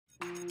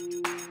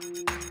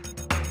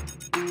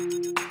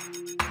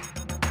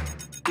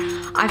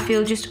I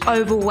feel just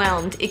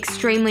overwhelmed,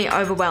 extremely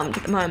overwhelmed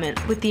at the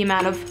moment with the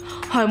amount of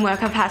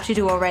homework I've had to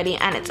do already,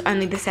 and it's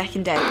only the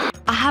second day.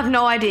 I have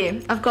no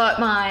idea. I've got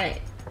my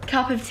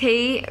cup of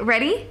tea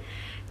ready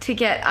to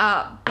get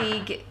a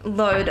big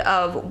load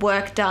of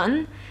work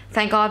done.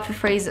 Thank God for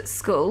freeze at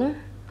school.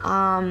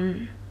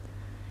 I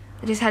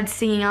just had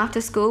singing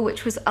after school,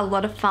 which was a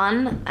lot of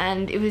fun,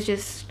 and it was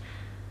just,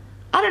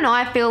 I don't know,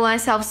 I feel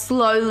myself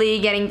slowly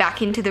getting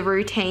back into the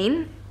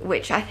routine,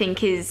 which I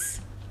think is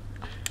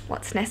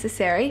what's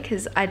necessary,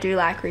 because I do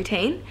like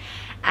routine.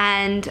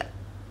 And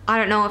I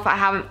don't know if I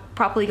haven't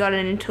properly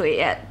gotten into it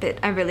yet, but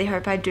I really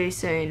hope I do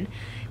soon,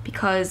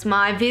 because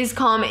my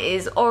VisCom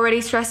is already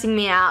stressing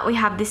me out. We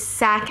have this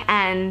SAC,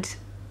 and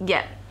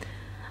yeah,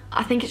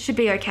 I think it should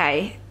be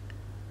okay.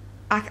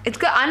 It's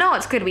good. I know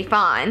it's going to be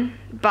fine,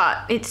 but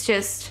it's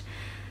just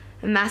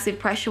a massive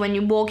pressure when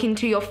you walk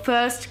into your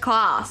first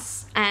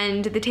class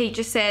and the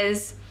teacher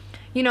says,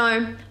 you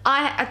know,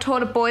 I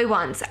taught a boy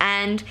once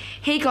and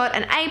he got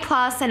an A+,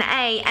 an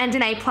A, and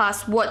an A+.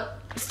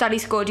 What study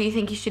score do you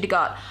think he should have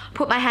got?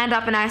 Put my hand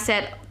up and I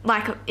said,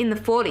 like, in the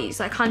 40s,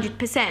 like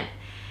 100%.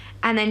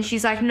 And then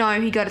she's like, no,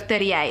 he got a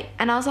 38.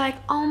 And I was like,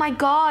 oh my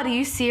God, are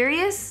you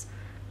serious?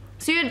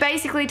 So you're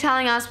basically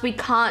telling us we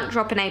can't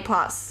drop an A+.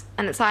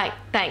 And it's like,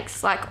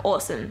 thanks, like,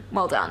 awesome,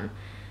 well done.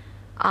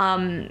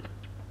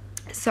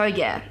 So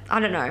yeah, I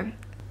don't know.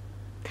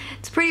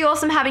 It's pretty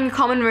awesome having a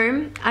common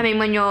room. I mean,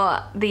 when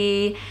you're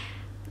the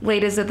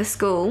leaders of the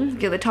school,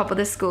 you're the top of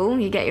the school,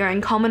 you get your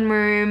own common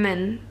room,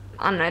 and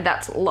I don't know,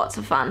 that's lots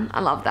of fun.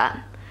 I love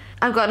that.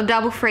 I've got a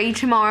double free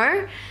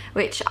tomorrow,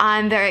 which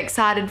I'm very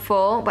excited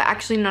for. We're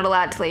actually not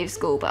allowed to leave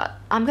school, but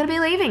I'm gonna be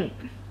leaving.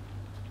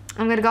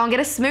 I'm gonna go and get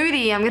a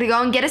smoothie. I'm gonna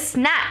go and get a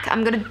snack.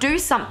 I'm gonna do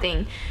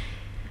something.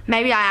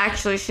 Maybe I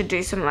actually should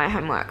do some of my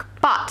homework,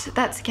 but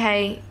that's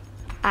okay.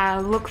 I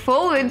look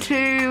forward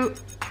to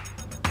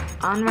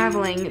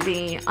unraveling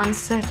the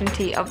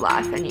uncertainty of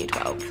life in Year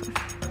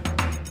 12.